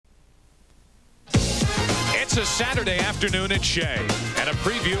It's a Saturday afternoon at Shea, and a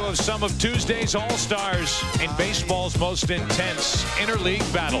preview of some of Tuesday's All-Stars in baseball's most intense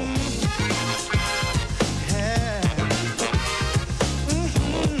interleague battle.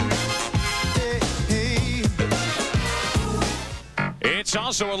 It's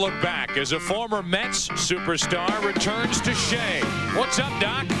also a look back as a former Mets superstar returns to Shea. What's up,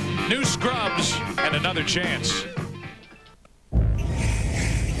 Doc? New scrubs and another chance.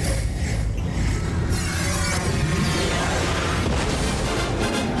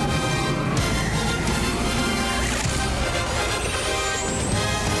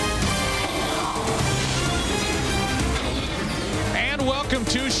 Welcome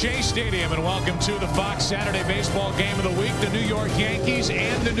to Shea Stadium and welcome to the Fox Saturday baseball game of the week, the New York Yankees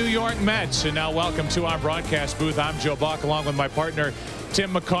and the New York Mets. And now welcome to our broadcast booth. I'm Joe Buck along with my partner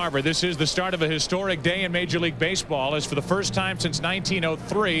Tim McCarver. This is the start of a historic day in Major League Baseball, as for the first time since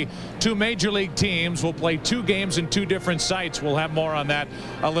 1903, two Major League teams will play two games in two different sites. We'll have more on that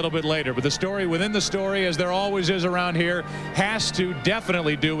a little bit later. But the story within the story, as there always is around here, has to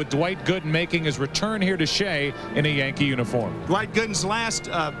definitely do with Dwight Gooden making his return here to Shea in a Yankee uniform. Dwight Gooden's last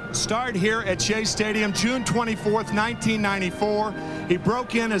start here at Shea Stadium, June 24th, 1994. He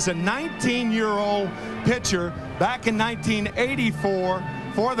broke in as a 19-year-old pitcher back in 1984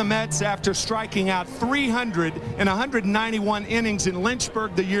 for the Mets after striking out 300 in 191 innings in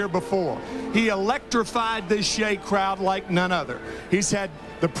Lynchburg the year before. He electrified this Shea crowd like none other. He's had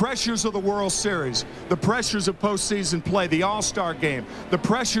the pressures of the World Series, the pressures of postseason play, the All-Star game, the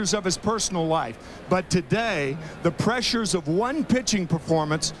pressures of his personal life. But today, the pressures of one pitching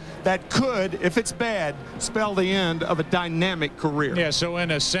performance that could, if it's bad, spell the end of a dynamic career. Yeah, so in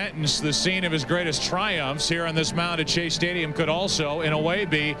a sentence, the scene of his greatest triumphs here on this mound at Shea Stadium could also, in a way,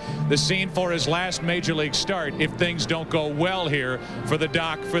 be the scene for his last Major League start if things don't go well here for the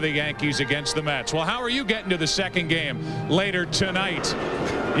Doc for the Yankees against the Mets. Well, how are you getting to the second game later tonight?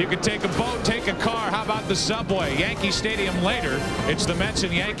 You can take a boat, take a car. How about the subway? Yankee Stadium later. It's the Mets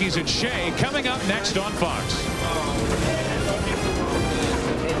and Yankees at Shea coming up next on Fox.